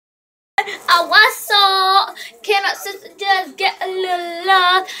I was so cannot sister just get a little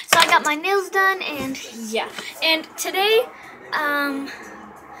love. So I got my nails done and yeah. And today,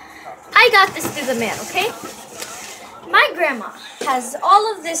 I got this through the mail. Okay. My grandma has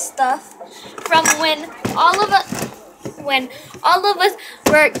all of this stuff from when all of us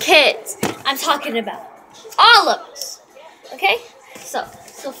were kids. I'm talking about all of us. Okay. So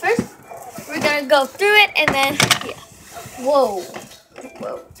first we're gonna go through it and then yeah. Whoa.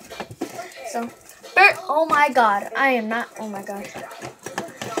 So, oh my God, I am not, oh my God.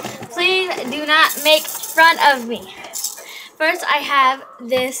 Please do not make fun of me. First, I have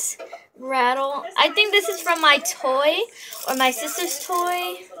this rattle. I think this is from my toy, or my sister's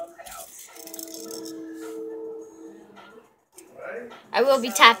toy. I will be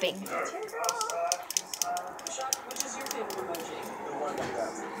tapping.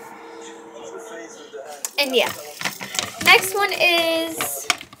 And yeah. Next one is...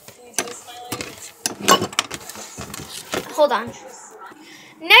 Hold on.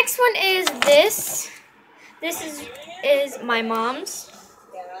 Next one is this. This is my mom's.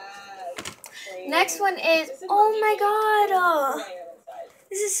 Next one is, oh my God,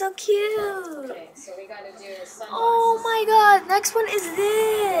 this is so cute. Oh my God, next one is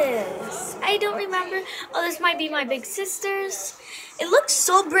this. I don't remember. Oh, this might be my big sister's. It looks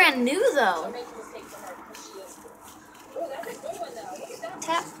so brand new though.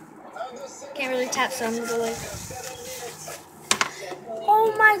 Tap. Can't really tap, so I'm gonna go like.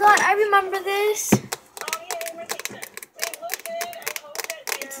 Oh my God, I remember this.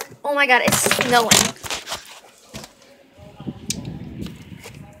 Oh my God, it's snowing.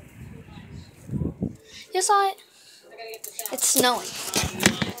 You saw it? It's snowing.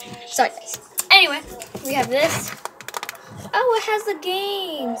 Sorry guys. Anyway, we have this. Oh, it has the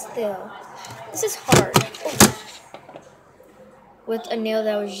game still. This is hard. Oh. With a nail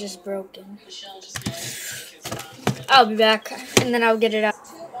that was just broken. I'll be back and then I'll get it out.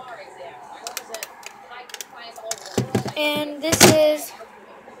 And this is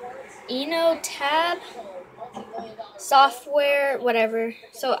tab software, whatever,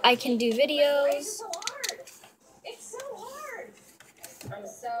 so I can do videos. It's so hard. I'm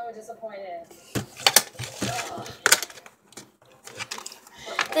so disappointed.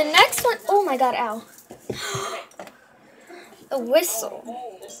 The next one, oh my God, ow. A whistle.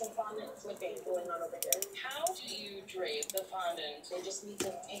 Oh, there's some fondant flipping going on over here. How do you drape the fondant? You just need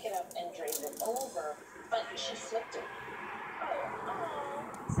to pick it up and drape it over, but she flipped it.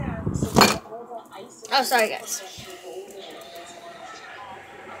 Oh, sorry guys.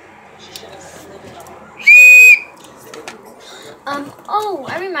 Oh,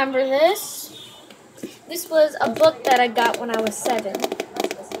 I remember this. This was a book that I got when I was 7.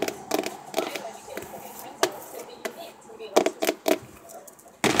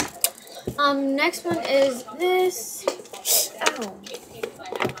 Next one is this. Ow.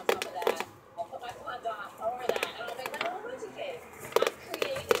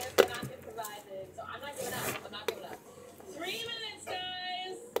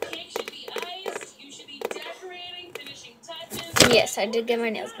 Yes, I did get my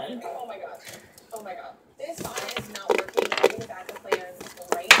nails done. Oh my God. Oh my God. This sign is not working. I think the backup plan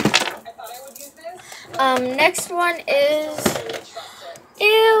right. I thought I would use this. Next one is...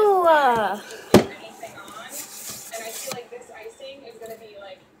 Ew.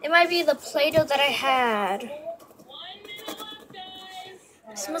 It might be the Play-Doh that I had.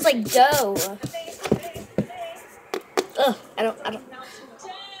 It smells like dough. Ugh, I don't.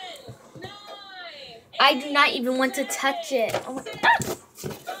 I do not even want to touch it. Oh my God.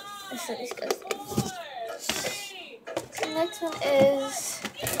 That's so disgusting. The next one is...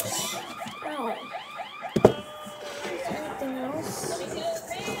 Oh. Is there anything else?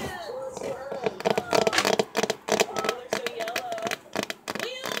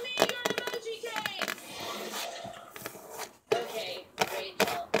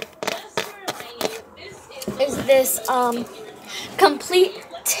 Is this complete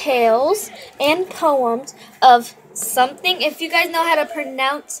tales and poems of something. If you guys know how to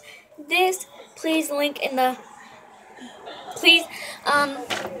pronounce this, please link in the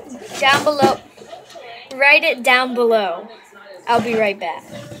down below. Write it down below. I'll be right back.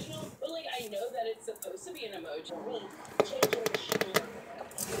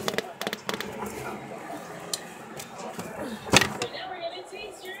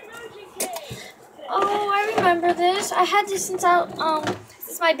 Oh, I remember this. I had this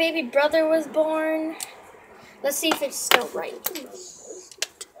since my baby brother was born. Let's see if it's still right.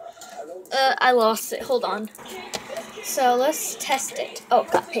 I lost it. Hold on. So let's test it. Oh,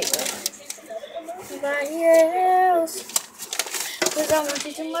 got paper. Anybody else? because I want to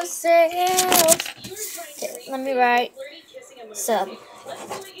teach myself. Okay, let me write sub.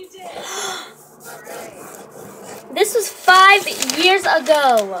 This was 5 years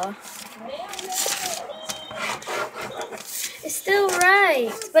ago. It's still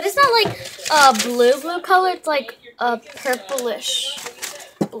right, but it's not like a blue color. It's like a purplish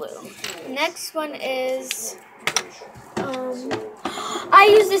blue. Next one is I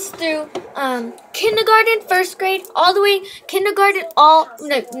use this through kindergarten, first grade, all the way kindergarten,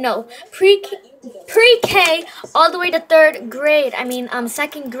 pre-K all the way to 3rd grade. I mean,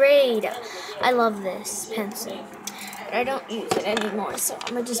 2nd grade. I love this pencil, but I don't use it anymore, so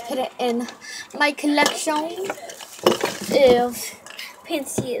I'm gonna just put it in my collection of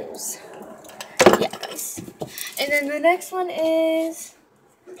pencils. Yeah, guys. And then the next one is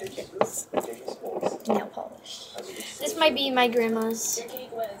this. Nail polish. This might be my grandma's.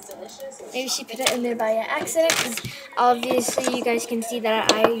 Maybe she put it in there by accident, because obviously you guys can see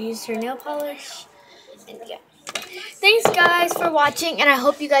that I used her nail polish. And yeah. Thanks guys for watching, and I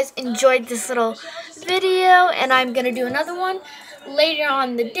hope you guys enjoyed this little video, and I'm gonna do another one later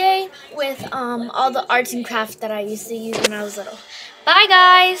on the day with all the arts and crafts that I used to use when I was little. Bye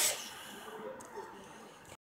guys!